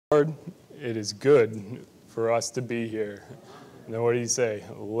Lord, it is good for us to be here. And then what do you say?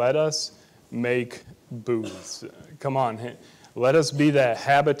 Let us make booths. Come on. Let us be that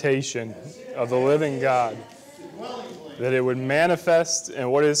habitation of the living God, that it would manifest,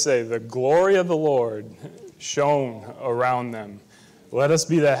 and what does it say? The glory of the Lord shone around them. Let us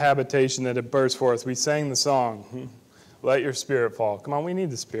be that habitation that it bursts forth. We sang the song, let your spirit fall. Come on, we need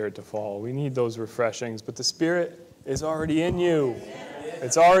the spirit to fall. We need those refreshings, but the spirit is already in you.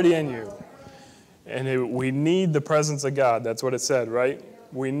 It's already in you. And we need the presence of God. That's what it said, right?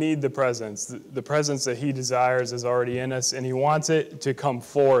 We need the presence. The presence that he desires is already in us, and he wants it to come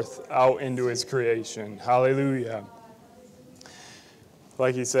forth out into his creation. Hallelujah.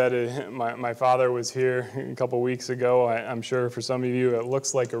 Like he said, my father was here a couple weeks ago. I'm sure for some of you it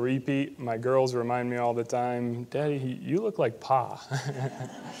looks like a repeat. My girls remind me all the time, Daddy, you look like Pa.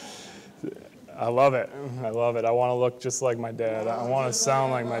 I love it. I love it. I want to look just like my dad. I want to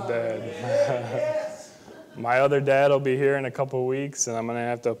sound like my dad. My other dad will be here in a couple of weeks, and I'm going to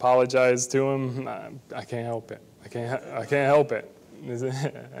have to apologize to him. I can't help it. I can't help it. I'm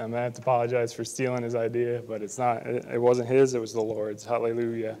going to have to apologize for stealing his idea, but it's not. It wasn't his. It was the Lord's.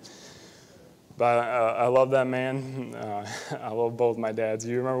 Hallelujah. But I love that man. I love both my dads.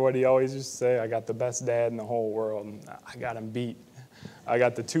 You remember what he always used to say? I got the best dad in the whole world. I got him beat. I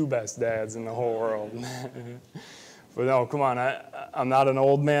got the two best dads in the whole world. But no, come on, I'm not an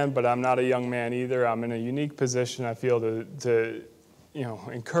old man, but I'm not a young man either. I'm in a unique position, I feel, to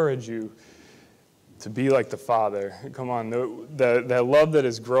encourage you to be like the Father. Come on, that love that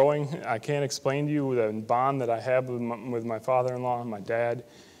is growing, I can't explain to you the bond that I have with my father-in-law and my dad,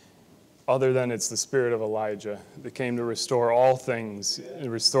 other than it's the spirit of Elijah that came to restore all things,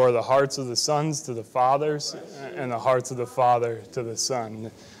 restore the hearts of the sons to the fathers and the hearts of the father to the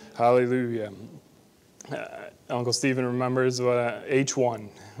son. Hallelujah. Uncle Stephen remembers H1.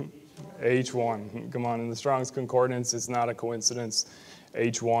 H1. Come on, in the Strong's Concordance, it's not a coincidence.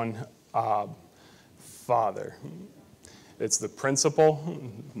 H1, Father. It's the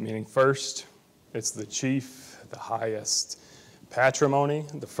principal, meaning first. It's the chief, the highest. Patrimony,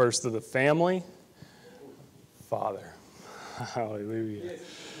 the first of the family. Father. Hallelujah.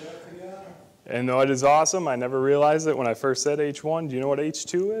 And what is awesome, I never realized it when I first said H1. Do you know what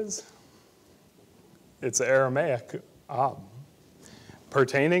H2 is? It's Aramaic,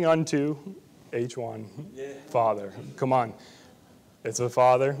 pertaining unto H1, Father. Come on. It's a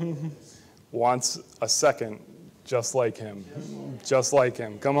father wants a second just like him. Just like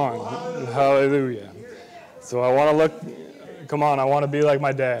him. Come on. Hallelujah. So I want to look, come on, I want to be like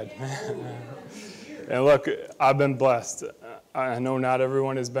my dad. And look, I've been blessed. I know not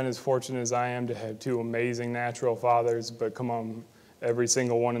everyone has been as fortunate as I am to have two amazing natural fathers, but come on, every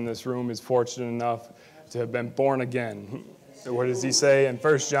single one in this room is fortunate enough to have been born again. What does he say in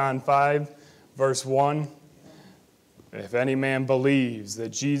 1 John 5, verse 1? If any man believes that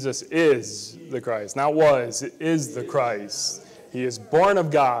Jesus is the Christ, not was, is the Christ, he is born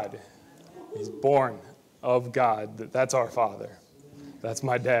of God. He's born of God. That's our Father. That's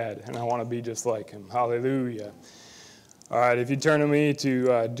my dad, and I want to be just like him. Hallelujah. All right, if you turn to me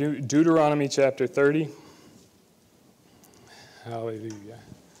to Deuteronomy chapter 30. Hallelujah.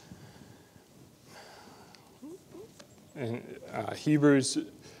 In Hebrews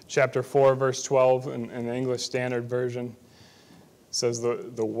chapter 4, verse 12, in the English Standard Version, says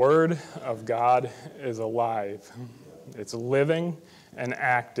the Word of God is alive. It's living and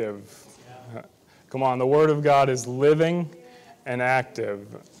active. Come on, the Word of God is living and active.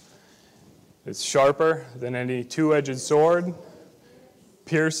 It's sharper than any two-edged sword,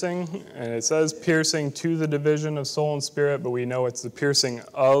 piercing, and it says piercing to the division of soul and spirit, but we know it's the piercing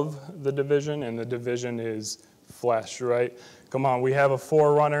of the division, and the division is flesh, right? Come on, we have a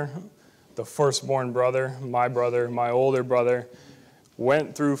forerunner, the firstborn brother, my older brother,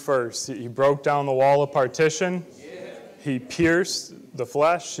 went through first. He broke down the wall of partition. He pierced the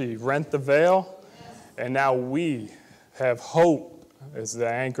flesh. He rent the veil. And now we have hope as the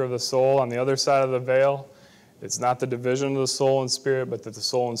anchor of the soul on the other side of the veil. It's not the division of the soul and spirit, but that the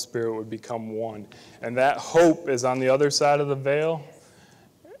soul and spirit would become one. And that hope is on the other side of the veil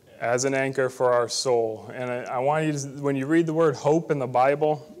as an anchor for our soul. And I want you to, when you read the word hope in the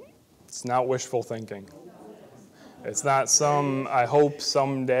Bible, it's not wishful thinking. It's not some, I hope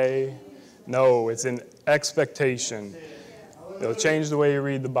someday. No, it's an expectation. It'll change the way you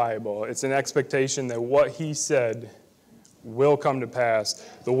read the Bible. It's an expectation that what he said will come to pass.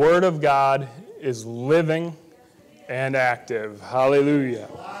 The Word of God is living and active. Hallelujah.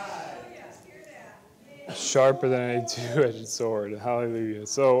 Sharper than a two-edged sword. Hallelujah.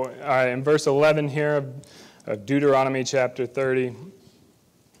 So, all right, in verse 11 here of Deuteronomy chapter 30,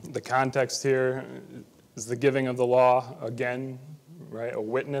 The context here is the giving of the law again, right? A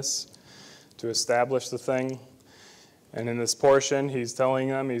witness to establish the thing. And in this portion, he's telling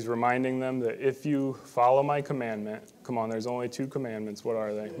them, he's reminding them that if you follow my commandment, come on, there's only 2 commandments. What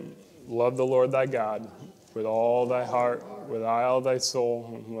are they? Love the Lord thy God with all thy heart, with all thy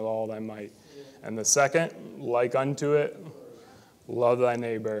soul, and with all thy might. And the second, like unto it, love thy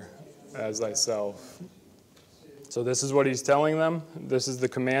neighbor as thyself. So this is what he's telling them. This is the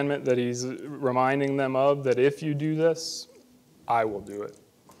commandment that he's reminding them of, that if you do this, I will do it.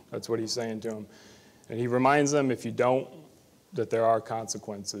 That's what he's saying to them. And he reminds them, if you don't, that there are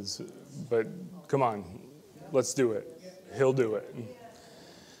consequences. But come on, let's do it. He'll do it.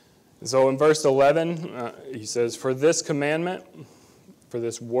 So in verse 11, he says, for this commandment, for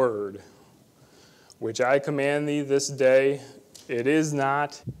this word, which I command thee this day, it is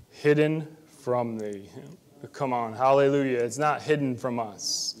not hidden from thee. Come on, hallelujah. It's not hidden from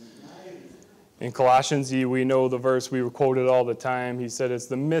us. In Colossians, we know the verse we were quoted all the time. He said it's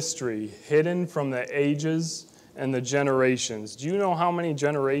the mystery hidden from the ages and the generations. Do you know how many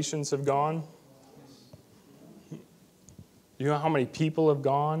generations have gone? You know how many people have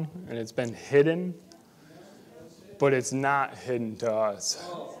gone and it's been hidden? But it's not hidden to us.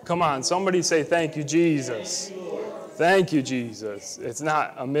 Come on, somebody say thank you, Jesus. Thank you, Jesus. It's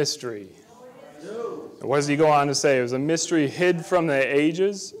not a mystery. What does he go on to say? It was a mystery hid from the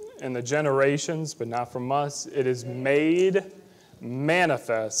ages and the generations, but not from us. It is made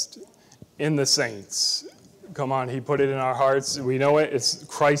manifest in the saints. Come on, he put it in our hearts. We know it. It's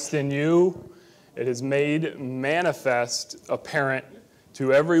Christ in you. It is made manifest, apparent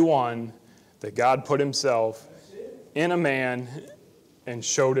to everyone that God put himself in a man and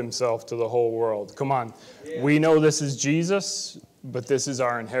showed himself to the whole world. Come on. We know this is Jesus, but this is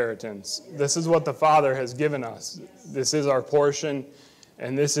our inheritance. This is what the Father has given us. This is our portion.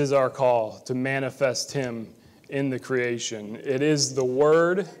 And this is our call, to manifest him in the creation. It is the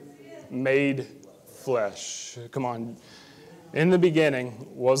Word made flesh. Come on. In the beginning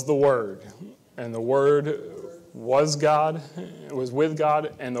was the Word, and the Word was God. It was with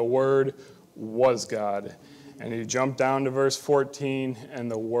God, and the Word was God. And he jumped down to verse 14, and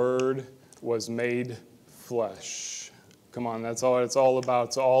the Word was made flesh. Come on, that's all it's all about.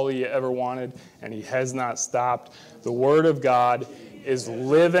 It's all he ever wanted, and he has not stopped. The Word of God is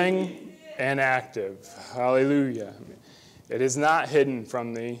living and active. Hallelujah. It is not hidden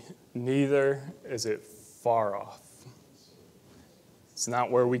from thee, neither is it far off. It's not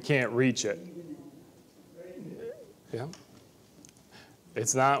where we can't reach it. Yeah.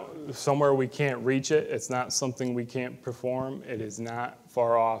 It's not somewhere we can't reach it. It's not something we can't perform. It is not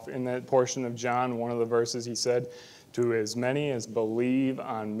far off. In that portion of John, one of the verses, he said, to as many as believe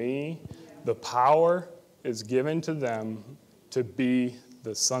on me, the power is given to them to be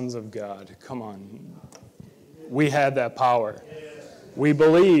the sons of God. Come on. We had that power. We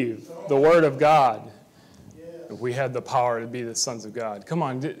believe the Word of God. We had the power to be the sons of God. Come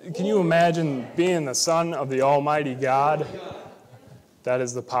on. Can you imagine being the son of the Almighty God? That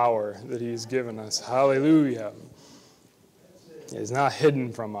is the power that he has given us. Hallelujah. It is not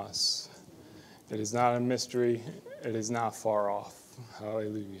hidden from us. It is not a mystery. It is not far off.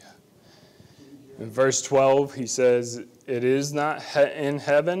 Hallelujah. In verse 12, he says, it is not in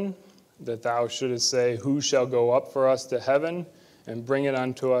heaven that thou shouldest say, who shall go up for us to heaven and bring it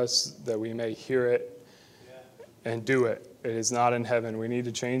unto us that we may hear it and do it. It is not in heaven. We need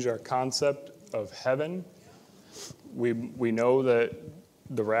to change our concept of heaven. We know that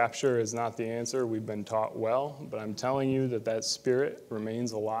the rapture is not the answer. We've been taught well, but I'm telling you that that spirit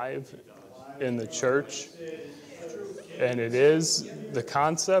remains alive in the church. And it is the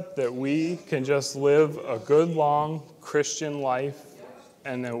concept that we can just live a good, long Christian life,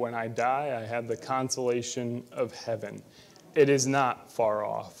 and that when I die, I have the consolation of heaven. It is not far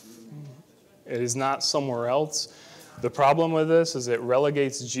off. It is not somewhere else. The problem with this is it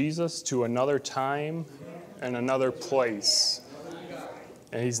relegates Jesus to another time and another place.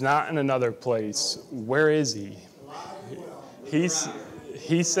 And he's not in another place. Where is he?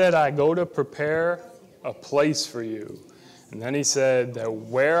 He said, I go to prepare a place for you. And then he said that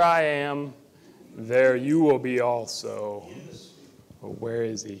where I am, there you will be also. But where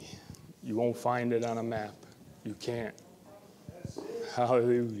is he? You won't find it on a map. You can't.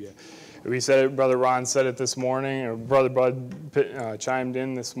 Hallelujah. We said it, Brother Ron said it this morning, or Brother Bud chimed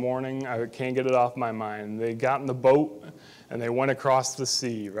in this morning. I can't get it off my mind. They got in the boat and they went across the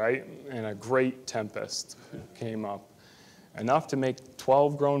sea, right? And a great tempest came up. Enough to make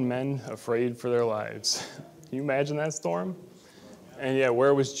 12 grown men afraid for their lives. Can you imagine that storm? And yet,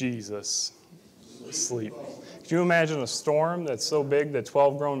 where was Jesus? Asleep. Could you imagine a storm that's so big that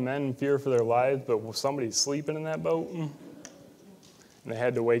 12 grown men fear for their lives, but somebody's sleeping in that boat? And they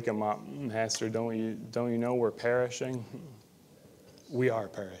had to wake him up. Master, don't you know we're perishing? We are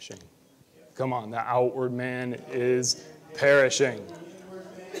perishing. Come on, the outward man is perishing,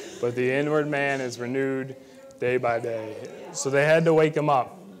 but the inward man is renewed day by day. So they had to wake him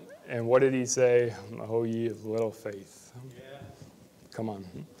up. And what did he say? Oh, ye of little faith. Come on.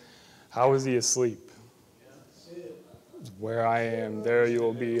 How is he asleep? Where I am, there you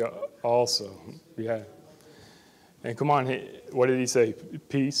will be also. Yeah. And come on, what did he say?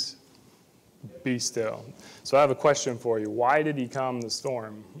 Peace, be still. So I have a question for you. Why did he calm the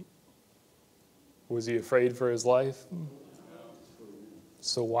storm? Was he afraid for his life?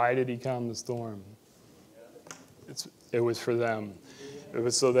 So why did he calm the storm? It was for them. It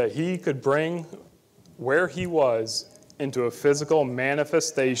was so that he could bring where he was into a physical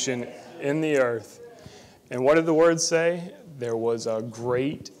manifestation in the earth. And what did the word say? There was a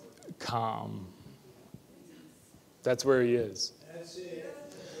great calm. That's where he is.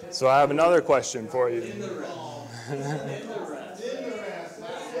 So I have another question for you.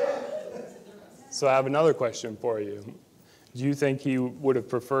 So I have another question for you. Do you think he would have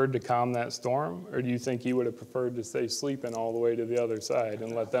preferred to calm that storm? Or do you think he would have preferred to stay sleeping all the way to the other side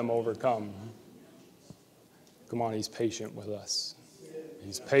and let them overcome? Come on, he's patient with us.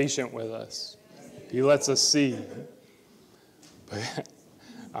 He's patient with us. He lets us see. But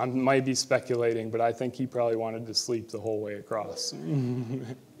I might be speculating, but I think he probably wanted to sleep the whole way across.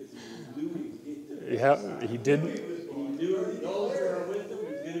 Yeah, he didn't. He knew those that are with him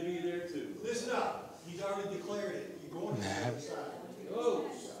was going to be there too. Listen up. He's already declared it. You're going to the other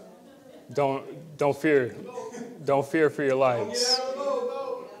side. Don't fear. Don't fear for your lives.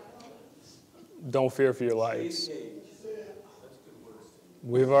 Don't fear for your lives.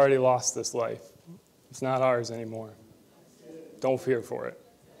 We've already lost this life. It's not ours anymore. Don't fear for it.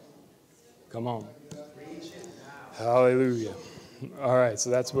 Come on. Hallelujah. All right, so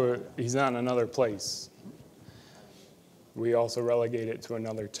that's where he's not in another place. We also relegate it to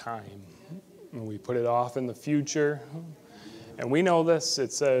another time. And we put it off in the future. And we know this.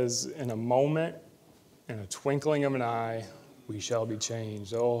 It says, in a moment, in a twinkling of an eye, we shall be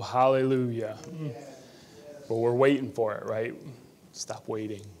changed. Oh, hallelujah. But we're waiting for it, right? Stop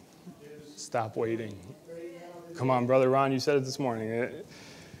waiting. Stop waiting. Come on, Brother Ron, you said it this morning.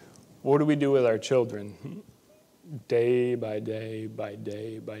 What do we do with our children? Day by day by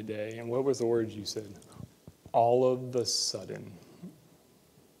day by day. And what was the word you said? All of the sudden,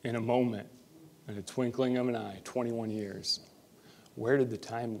 in a moment, in a twinkling of an eye, 21 years. Where did the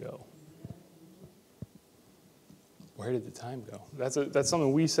time go? Where did the time go? That's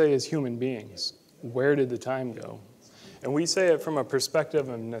something we say as human beings. Where did the time go? And we say it from a perspective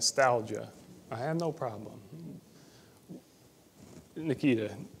of nostalgia. I have no problem. Nikita,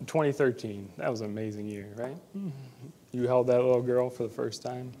 2013, that was an amazing year, right? You held that little girl for the first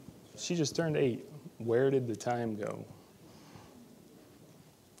time. She just turned 8. Where did the time go?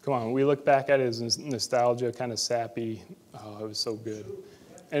 Come on, we look back at it as nostalgia, kind of sappy. Oh, it was so good.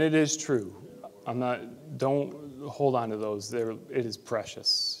 And it is true. Don't hold on to those. It is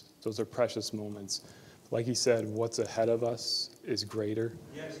precious. Those are precious moments. Like he said, what's ahead of us is greater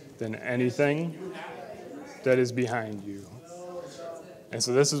than anything that is behind you. And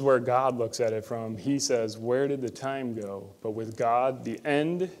so this is where God looks at it from. He says, where did the time go? But with God, the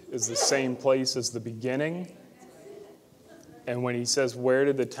end is the same place as the beginning. And when he says, where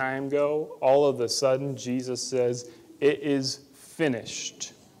did the time go? All of a sudden, Jesus says, it is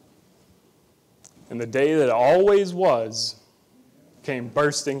finished. And the day that always was came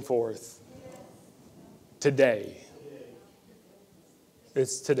bursting forth. Today.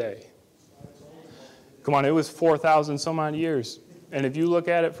 It's today. Come on, it was 4,000 some odd years. And if you look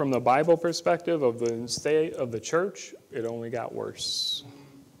at it from the Bible perspective of the state of the church, it only got worse.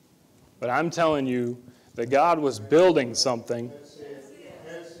 But I'm telling you that God was building something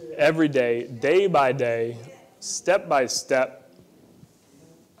every day by day, step by step,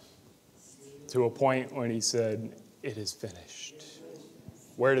 to a point when he said, it is finished.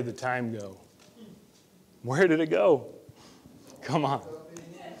 Where did the time go? Where did it go? Come on.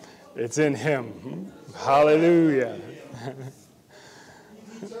 It's in him. Hallelujah.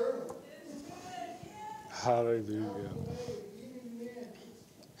 Hallelujah.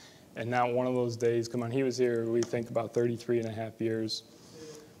 And not one of those days, come on, he was here, we think about 33 and a half years.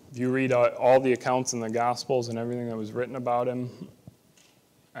 If you read all the accounts in the Gospels and everything that was written about him,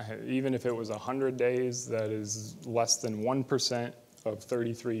 even if it was 100 days, that is less than 1% of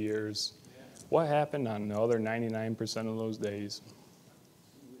 33 years. What happened on the other 99% of those days?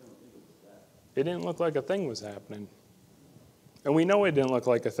 it didn't look like a thing was happening. And we know it didn't look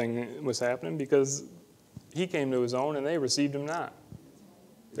like a thing was happening because he came to his own and they received him not.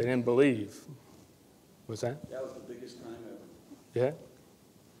 They didn't believe. What's that? That was the biggest crime ever. Yeah,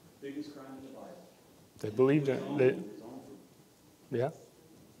 Biggest crime in the Bible. they believed it. Yeah,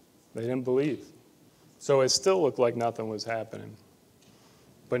 they didn't believe. So it still looked like nothing was happening.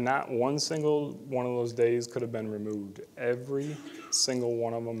 But not one single one of those days could have been removed. Every single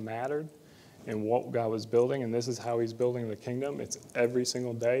one of them mattered in what God was building, and this is how he's building the kingdom. It's every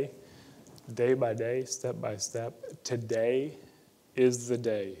single day by day, step by step. Today is the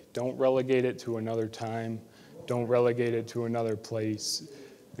day. Don't relegate it to another time. Don't relegate it to another place.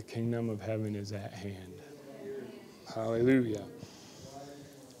 The kingdom of heaven is at hand. Hallelujah.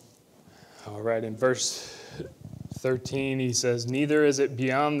 All right, in verse 13, he says, neither is it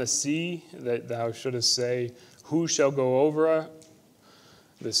beyond the sea that thou shouldest say, who shall go over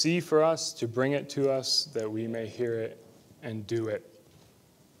the sea for us to bring it to us that we may hear it and do it.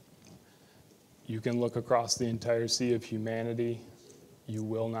 You can look across the entire sea of humanity. You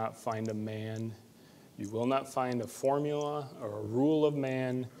will not find a man. You will not find a formula or a rule of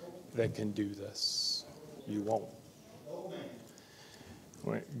man that can do this. You won't.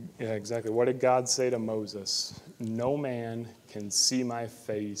 Yeah, exactly. What did God say to Moses? No man can see my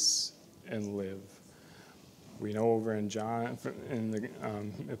face and live. We know over in John, in the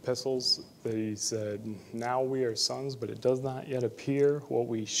epistles, that he said, now we are sons, but it does not yet appear what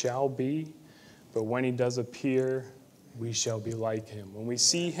we shall be. But when he does appear, we shall be like him. When we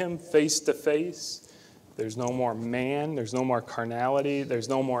see him face to face, there's no more man, there's no more carnality, there's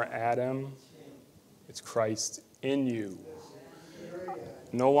no more Adam. It's Christ in you.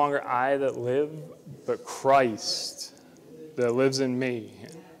 No longer I that live, but Christ that lives in me.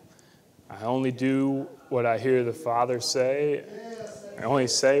 I only do what I hear the Father say. I only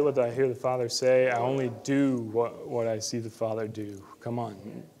say what I hear the Father say. I only do what I see the Father do. Come on.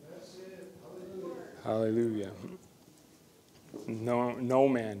 Hallelujah. No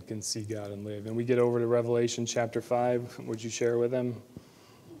man can see God and live. And we get over to Revelation chapter 5. Would you share with them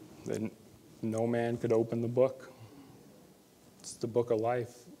that no man could open the book? It's the book of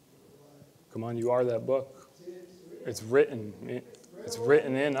life. Come on, you are that book. It's written. It's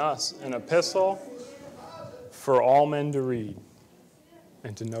written in us, an epistle for all men to read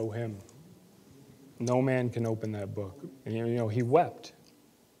and to know him. No man can open that book. And you know, he wept.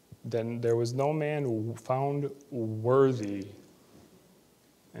 Then there was no man found worthy.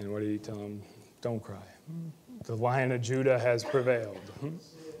 And what did he tell him? Don't cry. The Lion of Judah has prevailed.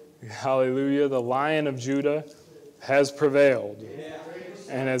 Hallelujah. The Lion of Judah has prevailed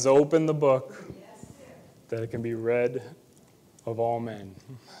and has opened the book that it can be read of all men.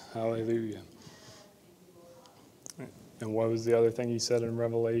 Hallelujah. And what was the other thing he said in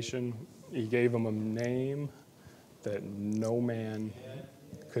Revelation? He gave him a name that no man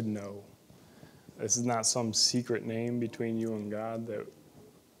could know. This is not some secret name between you and God that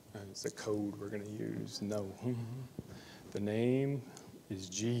it's a code we're going to use. No. The name is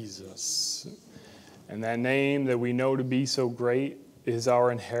Jesus. And that name that we know to be so great is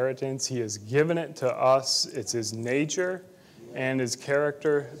our inheritance. He has given it to us. It's his nature and his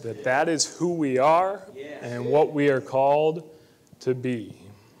character, that is who we are and what we are called to be.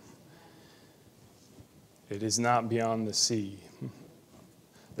 It is not beyond the sea.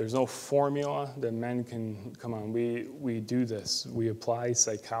 There's no formula that men can, come on, we do this. We apply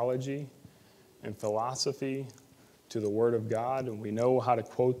psychology and philosophy to the Word of God, and we know how to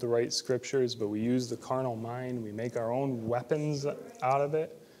quote the right scriptures, but we use the carnal mind. We make our own weapons out of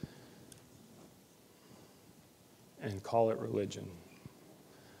it and call it religion.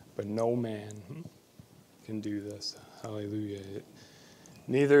 But no man can do this. Hallelujah.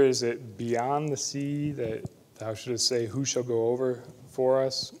 Neither is it beyond the sea that thou shouldest say, who shall go over for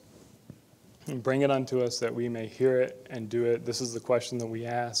us? And bring it unto us that we may hear it and do it. This is the question that we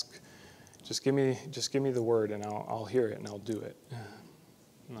ask. Just give me the word, and I'll hear it, and I'll do it.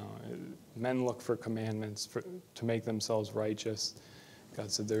 No, men look for commandments to make themselves righteous. God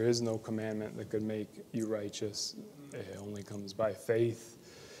said there is no commandment that could make you righteous. It only comes by faith.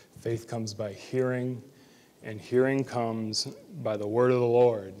 Faith comes by hearing, and hearing comes by the word of the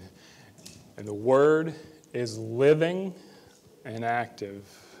Lord. And the word is living and active.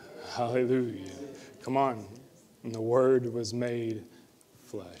 Hallelujah. Come on. And the word was made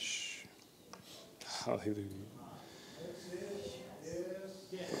flesh. Hallelujah.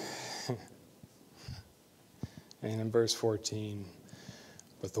 And in verse 14,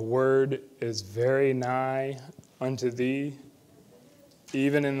 but the word is very nigh unto thee,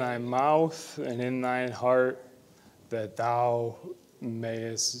 even in thy mouth and in thine heart, that thou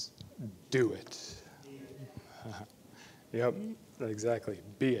mayest do it. Yep, exactly.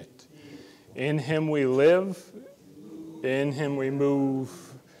 Be it. In him we live, in him we move,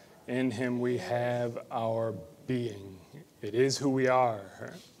 in him we have our being. It is who we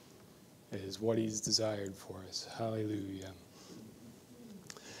are. It is what he's desired for us. Hallelujah.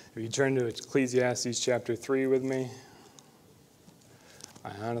 If you turn to Ecclesiastes chapter 3 with me,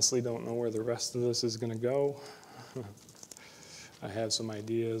 I honestly don't know where the rest of this is going to go. I have some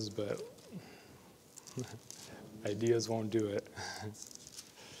ideas, but ideas won't do it.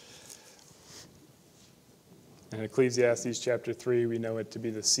 In Ecclesiastes chapter 3, we know it to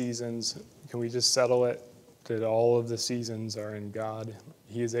be the seasons. Can we just settle it that all of the seasons are in God?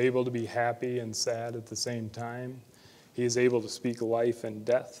 He is able to be happy and sad at the same time. He is able to speak life and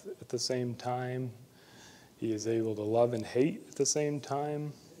death at the same time. He is able to love and hate at the same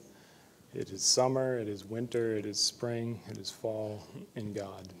time. It is summer, it is winter, it is spring, it is fall in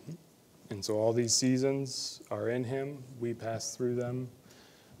God. And so all these seasons are in him. We pass through them,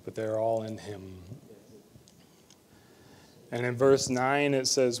 but they're all in him. And in verse 9 it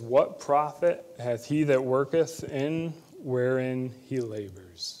says, "What profit hath he that worketh in wherein he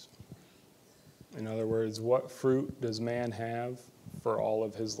labors?" In other words, what fruit does man have for all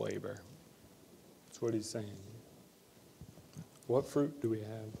of his labor? That's what he's saying. What fruit do we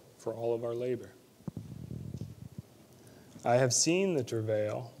have for all of our labor? I have seen the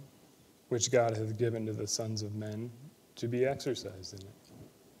travail which God hath given to the sons of men to be exercised in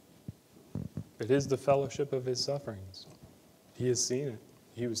it. It is the fellowship of his sufferings. He has seen it.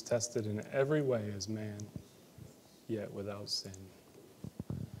 He was tested in every way as man, yet without sin.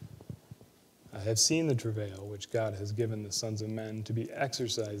 I have seen the travail which God has given the sons of men to be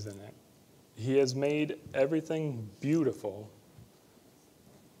exercised in it. He has made everything beautiful,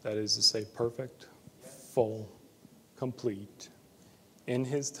 that is to say, perfect, full, complete, in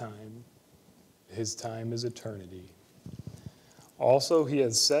his time. His time is eternity. Also, he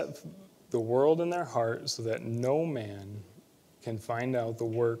has set the world in their heart so that no man can find out the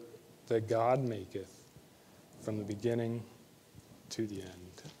work that God maketh from the beginning to the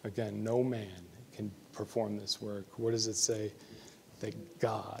end. Again, no man can perform this work. What does it say? That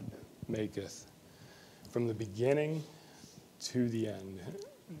God maketh from the beginning to the end.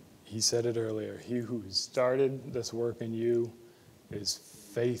 He said it earlier. He who started this work in you is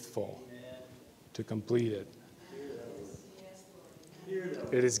faithful to complete it.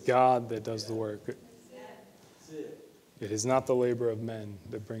 It is God that does the work. It is not the labor of men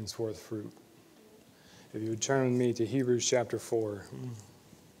that brings forth fruit. If you would turn with me to Hebrews chapter 4.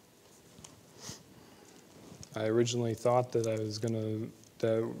 I originally thought that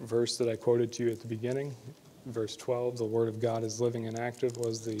the verse that I quoted to you at the beginning, verse 12, the Word of God is living and active,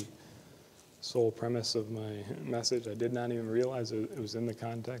 was the sole premise of my message. I did not even realize it was in the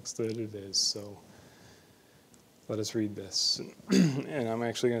context that it is. So let us read this. And I'm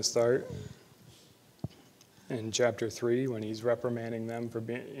actually going to start in chapter 3 when he's reprimanding them for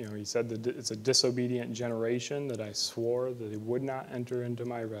being, he said that it's a disobedient generation that I swore that they would not enter into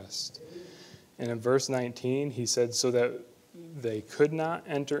my rest. And in verse 19, he said, so that they could not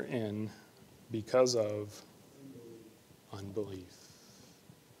enter in because of unbelief.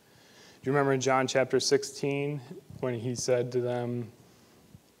 Do you remember in John chapter 16 when he said to them,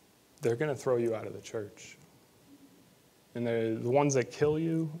 they're going to throw you out of the church. And the ones that kill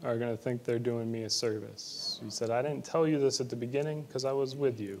you are going to think they're doing me a service. He said, I didn't tell you this at the beginning because I was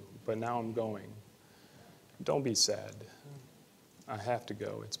with you, but now I'm going. Don't be sad. I have to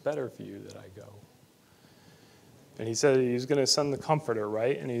go. It's better for you that I go. And he said he's going to send the Comforter,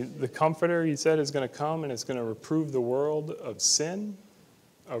 right? And the Comforter, he said, is going to come and it's going to reprove the world of sin,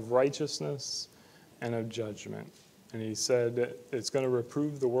 of righteousness, and of judgment. And he said it's going to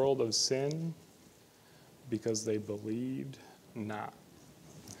reprove the world of sin because they believed not.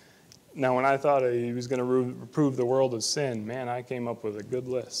 Now, when I thought he was going to reprove the world of sin, man, I came up with a good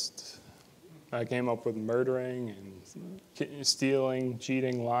list. I came up with murdering and stealing,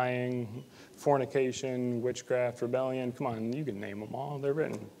 cheating, lying, fornication, witchcraft, rebellion. Come on, you can name them all. They're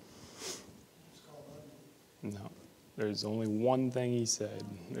written. No, there's only one thing he said.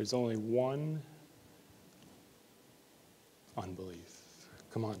 There's only one: unbelief.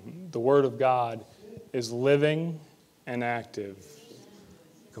 Come on, the Word of God is living and active.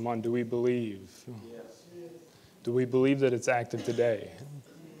 Come on, do we believe? Yes. Do we believe that it's active today?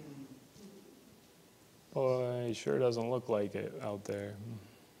 Boy, it sure doesn't look like it out there.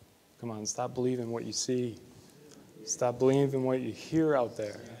 Come on, stop believing what you see. Stop believing what you hear out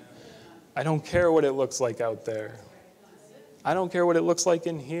there. I don't care what it looks like out there. I don't care what it looks like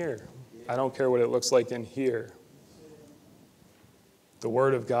in here. I don't care what it looks like in here. The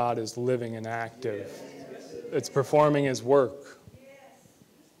Word of God is living and active. It's performing His work.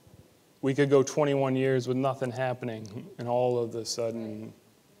 We could go 21 years with nothing happening, and all of a sudden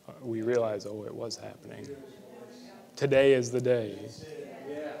we realize, oh, it was happening. Today is the day.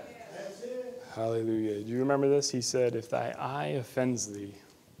 Hallelujah. Do you remember this? He said, if thy eye offends thee,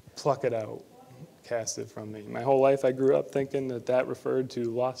 pluck it out, cast it from thee. My whole life I grew up thinking that referred to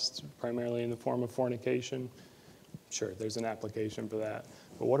lust, primarily in the form of fornication. Sure, there's an application for that.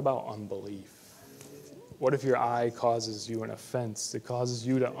 But what about unbelief? What if your eye causes you an offense? It causes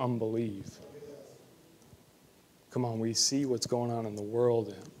you to unbelieve. Come on, we see what's going on in the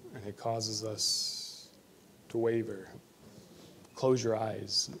world, and it causes us to waver. Close your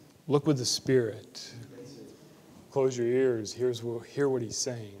eyes. Look with the Spirit. Close your ears. Hear what He's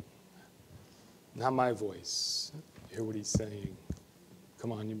saying. Not my voice. Hear what He's saying.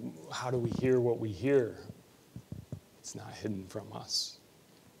 Come on, how do we hear what we hear? It's not hidden from us.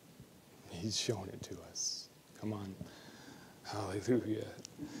 He's shown it to us. Come on. Hallelujah.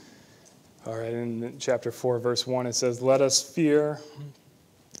 All right, in chapter 4, verse 1, it says, let us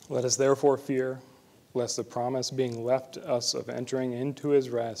therefore fear, lest the promise being left us of entering into His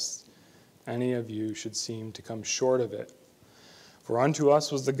rest, any of you should seem to come short of it. For unto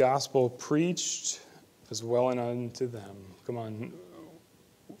us was the gospel preached as well as unto them. Come on.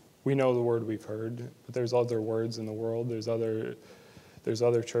 We know the word we've heard, but there's other words in the world. There's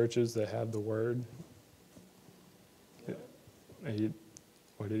other churches that have the word.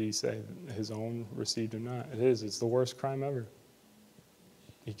 What did he say? His own received him not. It is. It's the worst crime ever.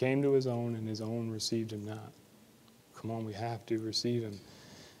 He came to his own, and his own received him not. Come on, we have to receive him.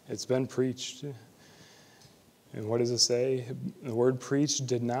 It's been preached. And what does it say? The word preached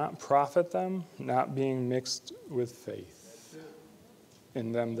did not profit them, not being mixed with faith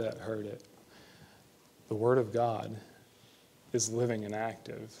in them that heard it. The word of God is living and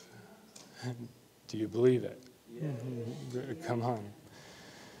active. Do you believe it? Yeah. Come on.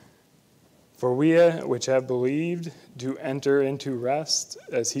 For we which have believed do enter into rest,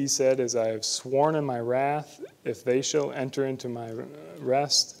 as he said, as I have sworn in my wrath, if they shall enter into my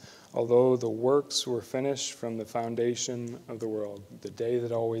rest, although the works were finished from the foundation of the world, the day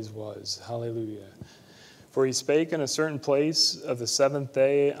that always was. Hallelujah. For he spake in a certain place of the seventh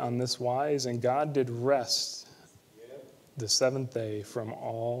day on this wise, and God did rest the seventh day from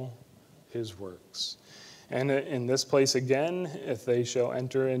all his works. And in this place again, if they shall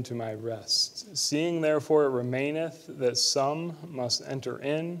enter into my rest. Seeing therefore it remaineth that some must enter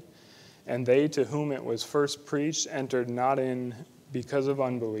in, and they to whom it was first preached entered not in because of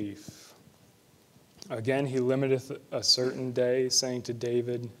unbelief. Again he limiteth a certain day, saying to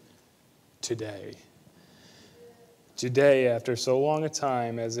David, today. Today, after so long a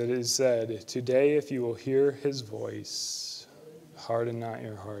time, as it is said, today if you will hear his voice, harden not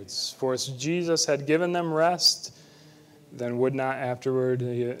your hearts. For if Jesus had given them rest, then would not afterward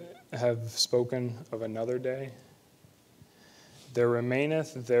he have spoken of another day? There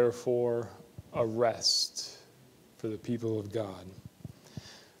remaineth therefore a rest for the people of God.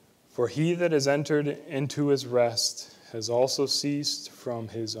 For he that has entered into his rest has also ceased from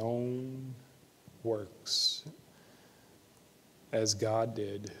his own works, as God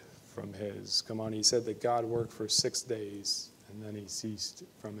did from his. Come on, he said that God worked for 6 days, and then he ceased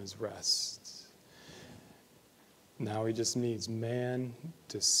from his rest. Now he just needs man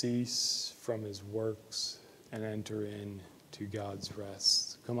to cease from his works and enter into God's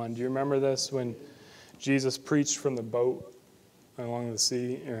rest. Come on, do you remember this when Jesus preached from the boat along the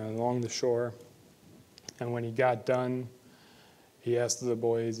sea, along the shore? And when he got done, he asked the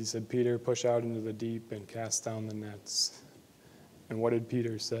boys, he said, Peter, push out into the deep and cast down the nets. And what did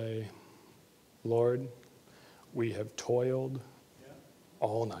Peter say? Lord, we have toiled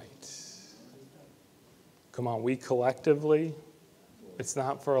all night. Come on, we collectively, it's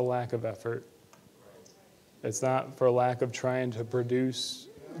not for a lack of effort. It's not for a lack of trying to produce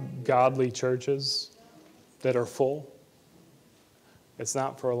godly churches that are full. It's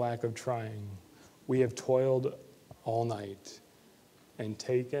not for a lack of trying. We have toiled all night and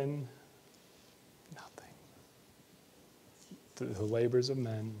taken nothing. The labors of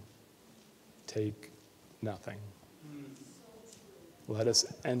men take nothing. Let us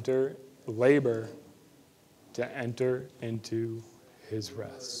labor to enter into his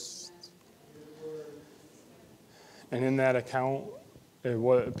rest. And in that account,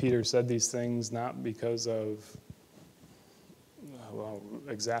 what Peter said these things not because of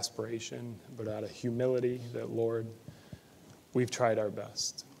exasperation, but out of humility that, Lord, we've tried our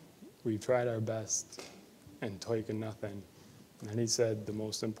best. We've tried our best and taken nothing. And he said the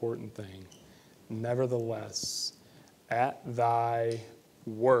most important thing, nevertheless, At thy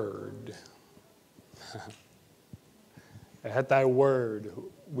word. At thy word,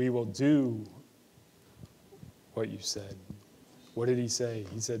 we will do what you said. What did he say?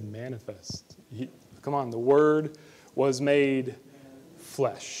 He said manifest. Come on, the word was made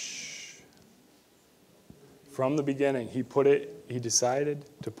flesh. From the beginning, he decided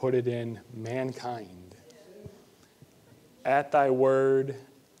to put it in mankind. At thy word,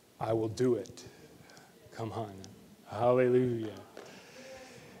 I will do it. Come on. Hallelujah.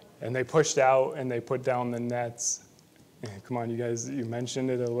 And they pushed out and they put down the nets. And come on, you guys, you mentioned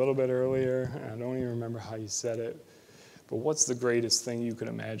it a little bit earlier. I don't even remember how you said it. But what's the greatest thing you could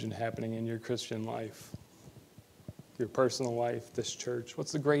imagine happening in your Christian life? Your personal life, this church?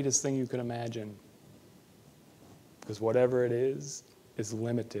 What's the greatest thing you could imagine? Because whatever it is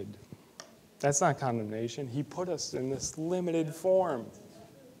limited. That's not condemnation. He put us in this limited form.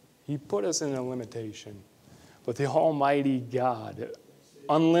 He put us in a limitation. But the Almighty God,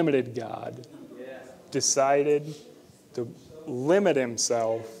 unlimited God, decided to limit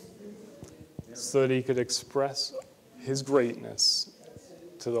himself so that he could express his greatness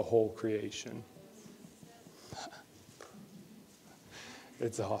to the whole creation.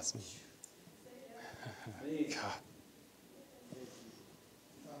 It's awesome. God.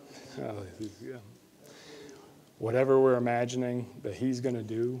 Hallelujah. Whatever we're imagining that he's going to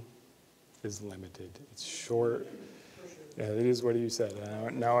do is limited. It's short. Yeah, it is what you said.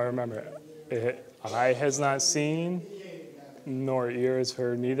 Now I remember. Eye has not seen, nor ear has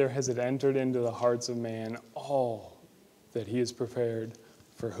heard, neither has it entered into the hearts of man all that he has prepared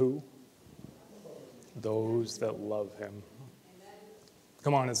for who? Those that love him.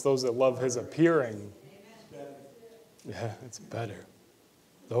 Come on, it's those that love his appearing. Yeah, it's better.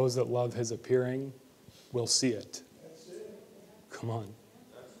 Those that love his appearing will see it. Come on.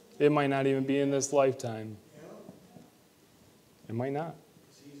 It might not even be in this lifetime. It might not.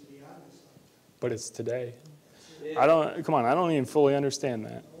 But it's today. I don't even fully understand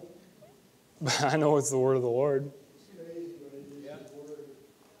that. But I know it's the word of the Lord.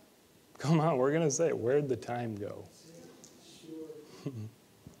 Come on, we're going to say, where'd the time go?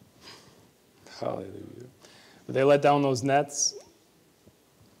 Hallelujah. But they let down those nets.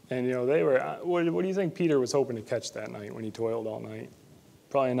 And, they were, what do you think Peter was hoping to catch that night when he toiled all night?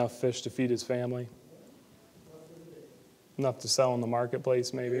 Probably enough fish to feed his family. Enough to sell in the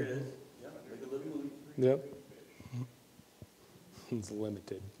marketplace, maybe. Yep. It's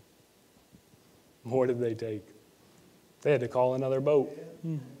limited. What did they take? They had to call another boat.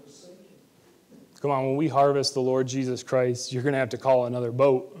 Come on, when we harvest the Lord Jesus Christ, you're going to have to call another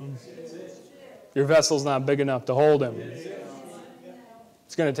boat. Your vessel's not big enough to hold him.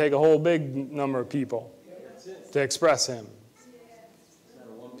 It's going to take a whole big number of people to express him.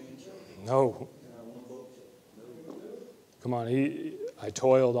 No. Come on, I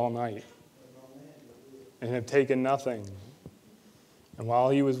toiled all night and have taken nothing. And while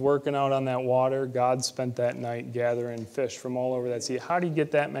he was working out on that water, God spent that night gathering fish from all over that sea. How do you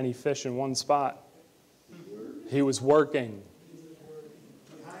get that many fish in one spot? He was working.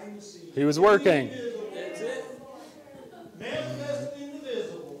 He was working. Manifesting the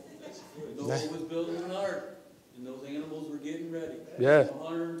visible. Noah was building an ark, and those animals were getting ready. Yeah.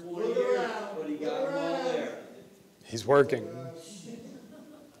 120 years, but he got them all there. He's working.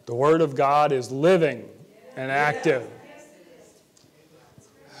 The Word of God is living and active.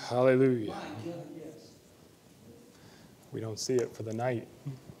 Hallelujah. We don't see it for the night,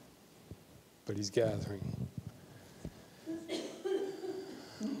 but he's gathering.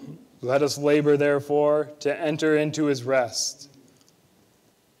 Let us labor, therefore, to enter into his rest,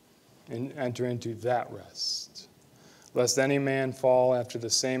 and enter into that rest, lest any man fall after the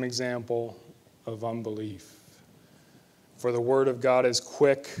same example of unbelief. For the word of God is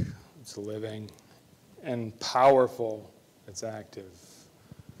quick, it's living, and powerful, it's active,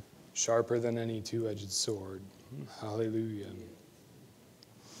 sharper than any two-edged sword. Hallelujah.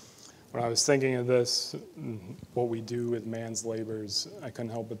 When I was thinking of this, what we do with man's labors, I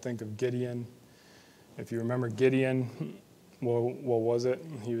couldn't help but think of Gideon. If you remember Gideon, what was it?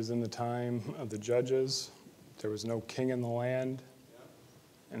 He was in the time of the judges. There was no king in the land,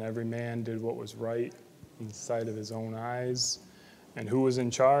 and every man did what was right in the sight of his own eyes. And who was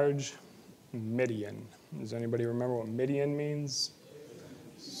in charge? Midian. Does anybody remember what Midian means?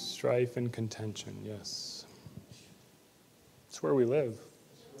 Strife and contention, yes. It's where we live.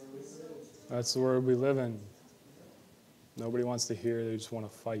 That's the world we live in. Nobody wants to hear, they just want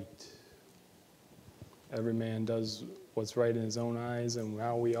to fight. Every man does what's right in his own eyes, and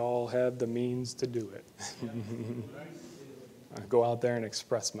now we all have the means to do it. I go out there and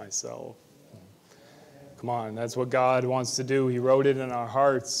express myself. Come on, that's what God wants to do. He wrote it in our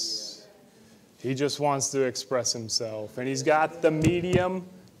hearts. He just wants to express himself. And he's got the medium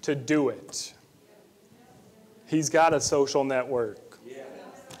to do it. He's got a social network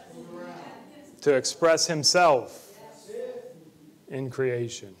to express himself in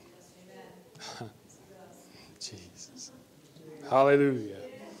creation. Jesus. Hallelujah.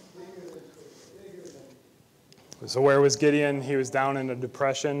 So where was Gideon? He was down in a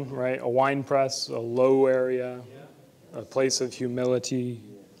depression, right? A wine press, a low area, a place of humility.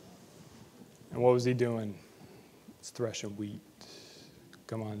 And what was he doing? He's threshing wheat.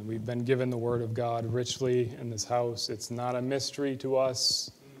 Come on, we've been given the word of God richly in this house. It's not a mystery to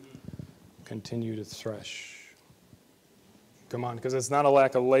us. Continue to thresh. Come on, because it's not a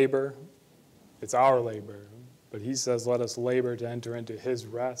lack of labor. It's our labor. But he says, let us labor to enter into his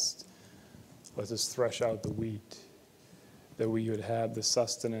rest. Let us thresh out the wheat, that we would have the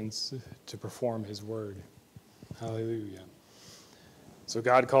sustenance to perform his word. Hallelujah. So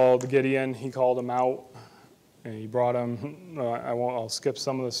God called Gideon. He called him out, and he brought him. I'll skip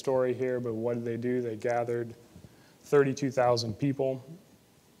some of the story here, but what did they do? They gathered 32,000 people.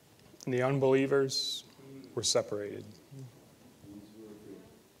 And the unbelievers were separated.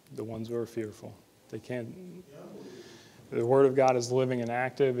 The ones who are fearful. They can't. The word of God is living and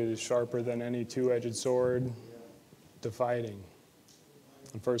active. It is sharper than any two-edged sword, dividing.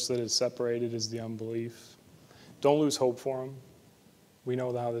 And first that is separated is the unbelief. Don't lose hope for them. We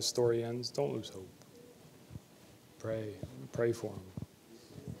know how this story ends. Don't lose hope. Pray for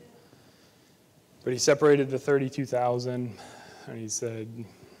them. But he separated the 32,000, and he said,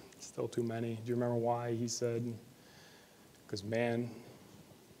 still too many. Do you remember why? He said, because man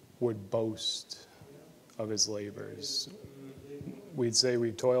would boast of his labors. We'd say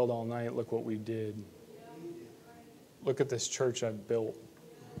we've toiled all night. Look what we did. Look at this church I've built.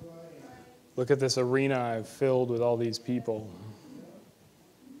 Look at this arena I've filled with all these people.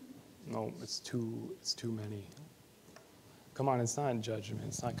 No, it's too many. Come on, it's not judgment.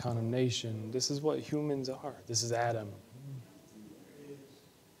 It's not condemnation. This is what humans are. This is Adam.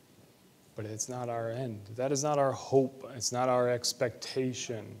 But it's not our end. That is not our hope. It's not our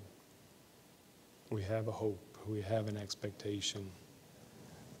expectation. We have a hope. We have an expectation.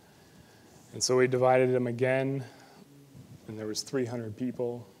 And so we divided them again, and there was 300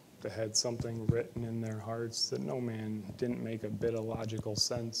 people that had something written in their hearts that no man didn't make a bit of logical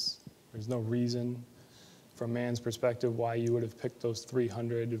sense. There's no reason from man's perspective why you would have picked those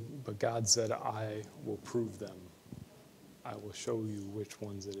 300, but God said, I will prove them. I will show you which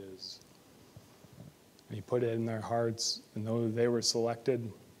ones it is. And he put it in their hearts, and though they were selected,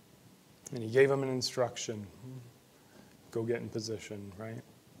 and he gave them an instruction. Go get in position, right?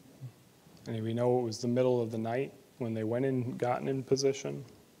 And we know it was the middle of the night when they went in, gotten in position.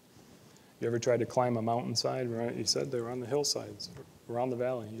 You ever tried to climb a mountainside, right? You said they were on the hillsides, around the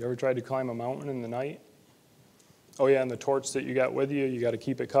valley. You ever tried to climb a mountain in the night? Oh yeah, and the torch that you got with you, you got to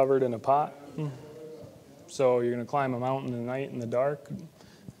keep it covered in a pot. So you're going to climb a mountain in the night in the dark.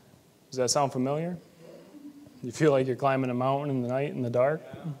 Does that sound familiar? You feel like you're climbing a mountain in the night in the dark?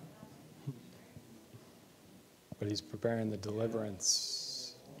 But he's preparing the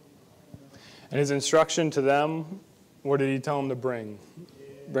deliverance. And his instruction to them, what did he tell them to bring?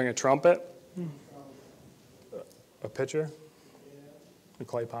 Bring a trumpet, a pitcher, a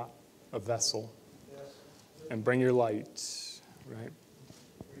clay pot, a vessel, and bring your light, right?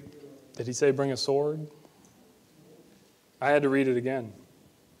 Did he say bring a sword? I had to read it again.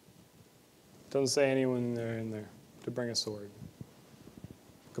 It doesn't say anyone in there to bring a sword.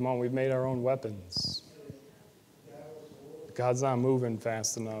 Come on, we've made our own weapons. God's not moving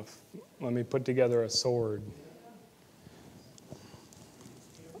fast enough. Let me put together a sword.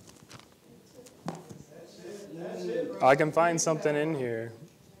 I can find something in here.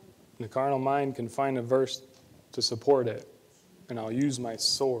 The carnal mind can find a verse to support it, and I'll use my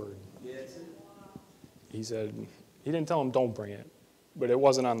sword. He said, he didn't tell him don't bring it, but it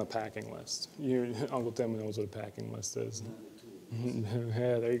wasn't on the packing list. Uncle Tim knows what a packing list is.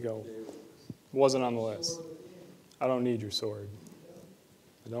 Yeah, there you go. It wasn't on the list. I don't need your sword.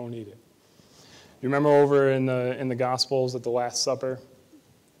 I don't need it. You remember over in the Gospels at the Last Supper?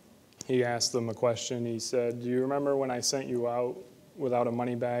 He asked them a question. He said, do you remember when I sent you out without a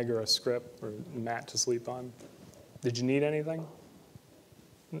money bag or a scrip or a mat to sleep on? Did you need anything?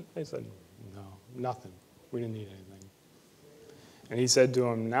 They said, no, nothing. We didn't need anything. And he said to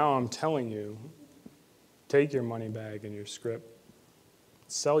them, now I'm telling you, take your money bag and your scrip,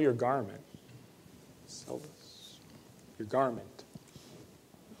 sell your garment. Sell this. Your garment.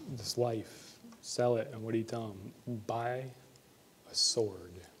 This life. Sell it. And what did he tell them? Buy a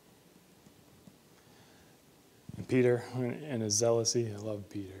sword. Peter, in his zealousy, I love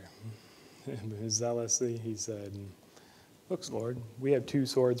Peter. In his zealousy, he said, "Look, Lord, we have 2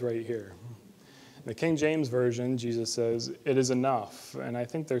 swords right here." In the King James Version, Jesus says, "It is enough." And I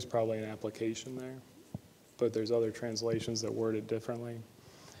think there's probably an application there, but there's other translations that word it differently.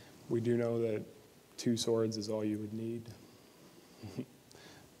 We do know that 2 swords is all you would need.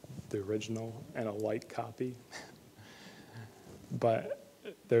 The original and a light copy. But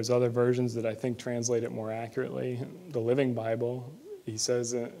there's other versions that I think translate it more accurately. The Living Bible, he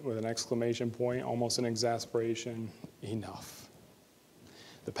says it with an exclamation point, almost an exasperation, "Enough."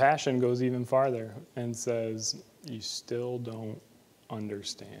 The Passion goes even farther and says, "You still don't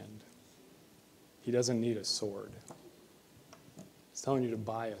understand." He doesn't need a sword. He's telling you to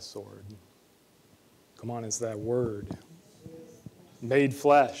buy a sword. Come on, it's that word. Made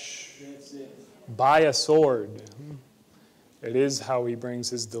flesh. Buy a sword. It is how he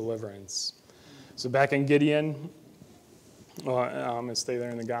brings his deliverance. So back in Gideon, well, I'm going to stay there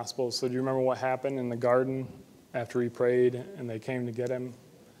in the Gospels. So do you remember what happened in the garden after he prayed and they came to get him?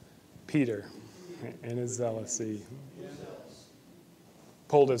 Peter, in his zealousy,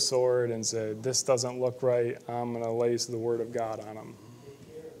 pulled his sword and said, "This doesn't look right. I'm going to lace the word of God on him."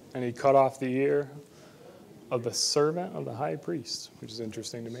 And he cut off the ear of the servant of the high priest, which is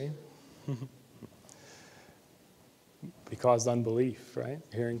interesting to me. He caused unbelief, right?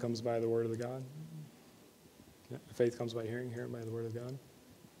 Hearing comes by the word of the God. Faith comes by hearing, hearing by the word of God.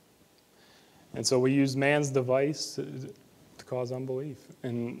 And so we use man's device to cause unbelief.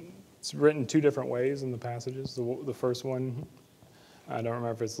 And it's written 2 different ways in the passages. The first one, I don't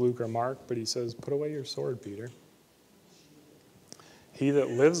remember if it's Luke or Mark, but he says, "Put away your sword, Peter. He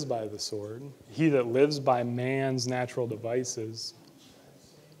that lives by the sword, he that lives by man's natural devices,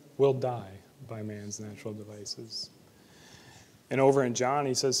 will die by man's natural devices." And over in John,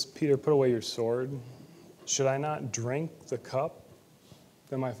 he says, "Peter, put away your sword. Should I not drink the cup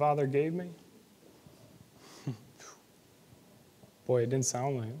that my Father gave me?" Boy, it didn't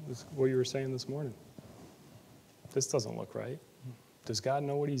sound like what you were saying this morning. This doesn't look right. Does God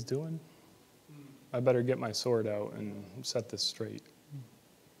know what he's doing? I better get my sword out and set this straight.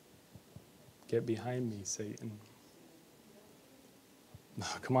 Get behind me, Satan.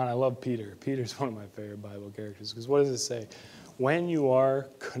 Oh, come on, I love Peter. Peter's one of my favorite Bible characters because what does it say? When you are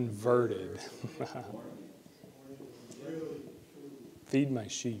converted, feed my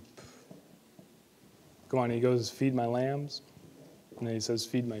sheep. Come on, he goes, feed my lambs. And then he says,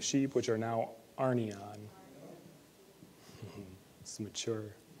 feed my sheep, which are now arnion. It's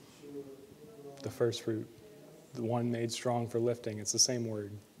mature. The first fruit, the one made strong for lifting. It's the same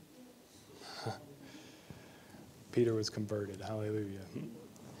word. Peter was converted. Hallelujah.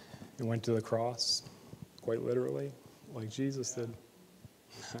 He went to the cross, quite literally, like Jesus did.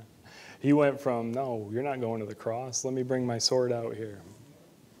 He went from, "No, you're not going to the cross. Let me bring my sword out here,"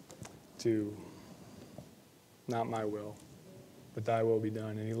 to, "Not my will, but thy will be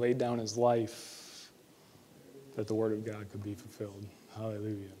done." And he laid down his life that the word of God could be fulfilled.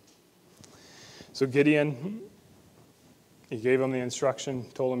 Hallelujah. So Gideon, he gave him the instruction,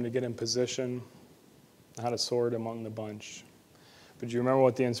 told him to get in position, had a sword among the bunch. But do you remember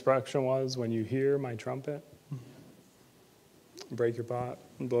what the instruction was? When you hear my trumpet, break your pot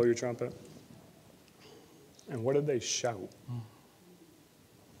and blow your trumpet. And what did they shout?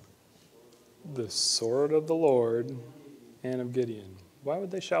 The sword of the Lord and of Gideon. Why would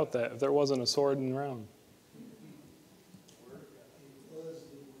they shout that if there wasn't a sword in the round?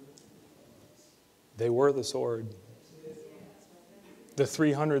 They were the sword. The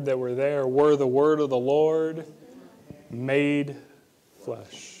 300 that were there were the word of the Lord made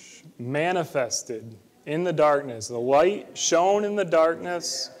flesh, manifested in the darkness. The light shone in the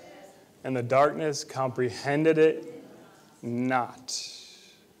darkness, and the darkness comprehended it not.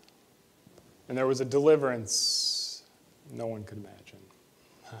 And there was a deliverance no one could imagine.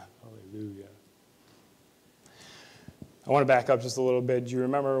 Hallelujah. I want to back up just a little bit. Do you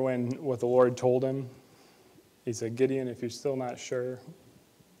remember what the Lord told him? He said, "Gideon, if you're still not sure,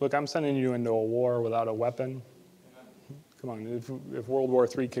 look, I'm sending you into a war without a weapon. Come on, if World War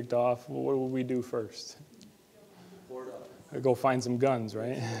III kicked off, what would we do first? I'd go find some guns,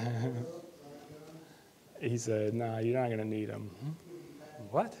 right?" He said, "Nah, you're not going to need them."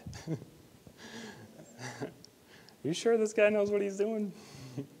 What? You sure this guy knows what he's doing?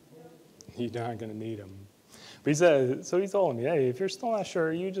 You're not going to need him. But he said, so he told him, "Hey, if you're still not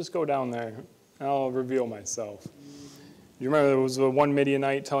sure, you just go down there. I'll reveal myself." You remember there was one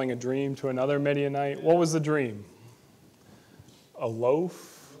Midianite telling a dream to another Midianite? What was the dream? A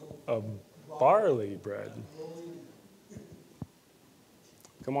loaf of barley bread.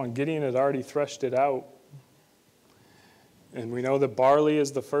 Come on, Gideon had already threshed it out. And we know that barley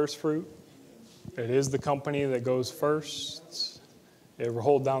is the first fruit. It is the company that goes first. It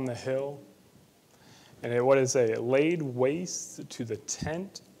rolled down the hill. And what did it say? It laid waste to the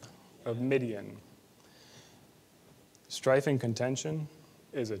tent of Midian. Strife and contention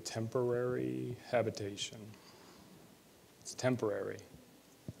is a temporary habitation. It's temporary.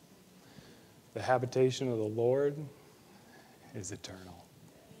 The habitation of the Lord is eternal.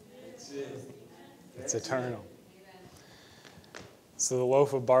 It's eternal. So the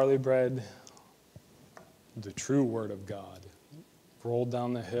loaf of barley bread, the true word of God, rolled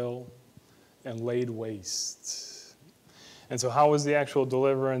down the hill and laid waste. And so how was the actual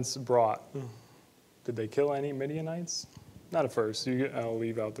deliverance brought? Did they kill any Midianites? Not at first. I'll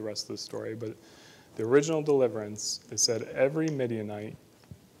leave out the rest of the story. But the original deliverance, it said every Midianite,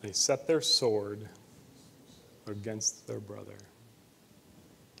 they set their sword against their brother.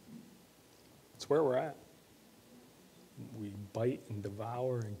 It's where we're at. We bite and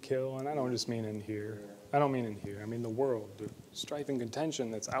devour and kill. And I don't just mean in here. I don't mean in here. I mean the world. The strife and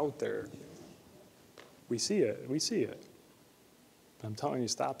contention that's out there. We see it. We see it. But I'm telling you,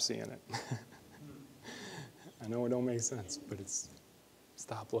 stop seeing it. I know it don't make sense, but it's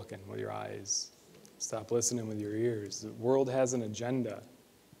stop looking with your eyes. Stop listening with your ears. The world has an agenda.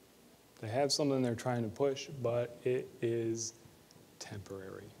 They have something they're trying to push, but it is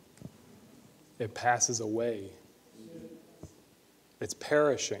temporary. It passes away. It's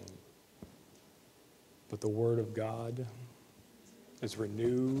perishing. But the Word of God is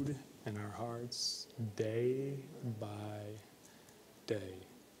renewed in our hearts day by day.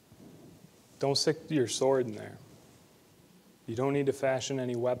 Don't stick your sword in there. You don't need to fashion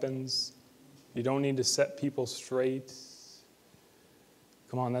any weapons. You don't need to set people straight.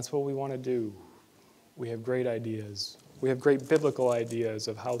 Come on, that's what we want to do. We have great ideas. We have great biblical ideas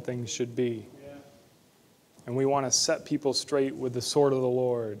of how things should be. And we want to set people straight with the sword of the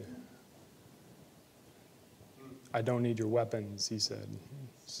Lord. I don't need your weapons, he said.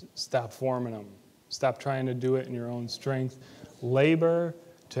 Stop forming them. Stop trying to do it in your own strength. Labor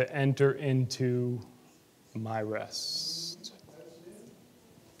to enter into my rest.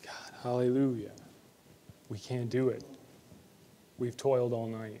 God, hallelujah. We can't do it. We've toiled all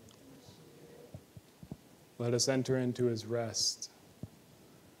night. Let us enter into his rest,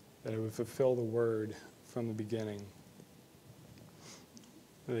 that it would fulfill the word from the beginning.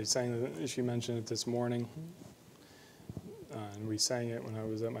 She mentioned it this morning, and we sang it when I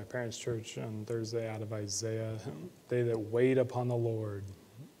was at my parents' church on Thursday out of Isaiah. They that wait upon the Lord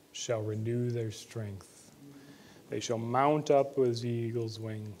shall renew their strength. They shall mount up with eagle's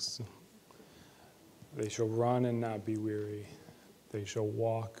wings. They shall run and not be weary. They shall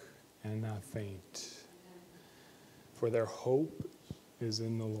walk and not faint. For their hope is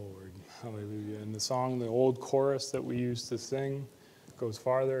in the Lord. Hallelujah. And the song, the old chorus that we used to sing, goes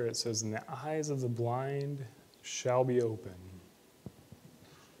farther. It says, "And the eyes of the blind shall be open."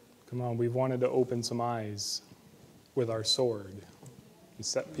 Come on, we've wanted to open some eyes with our sword and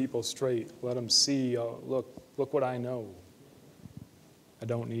set people straight. Let them see, look what I know. I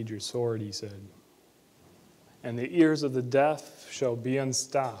don't need your sword, he said. And the ears of the deaf shall be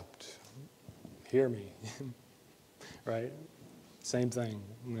unstopped. Hear me. Right? Same thing.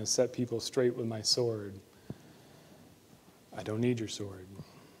 I'm going to set people straight with my sword. I don't need your sword.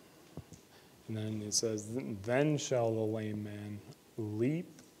 And then it says, then shall the lame man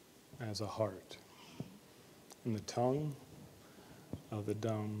leap as a hart, and the tongue of the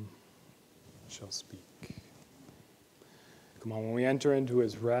dumb shall speak. Come on, when we enter into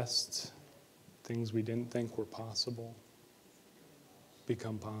his rest, things we didn't think were possible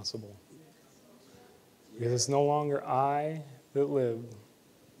become possible. Because it's no longer I that live,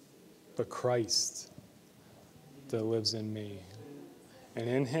 but Christ that lives in me. And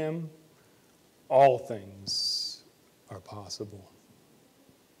in him, all things are possible.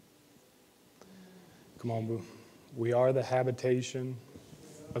 Come on, we are the habitation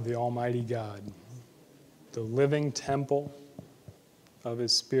of the Almighty God, the living temple of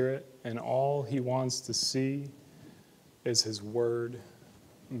his Spirit, and all he wants to see is his word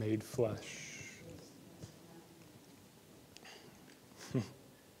made flesh.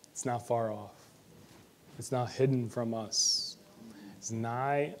 It's not far off. It's not hidden from us. It's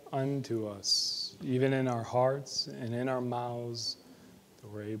nigh unto us, even in our hearts and in our mouths, that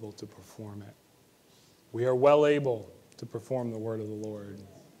we're able to perform it. We are well able to perform the word of the Lord.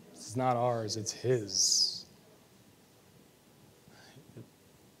 It's not ours, it's his.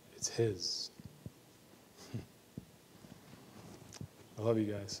 It's his. I love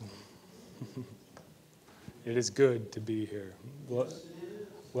you guys. It is good to be here.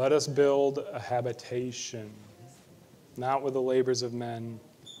 Let us build a habitation. not with the labors of men,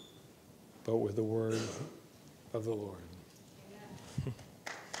 but with the word of the Lord.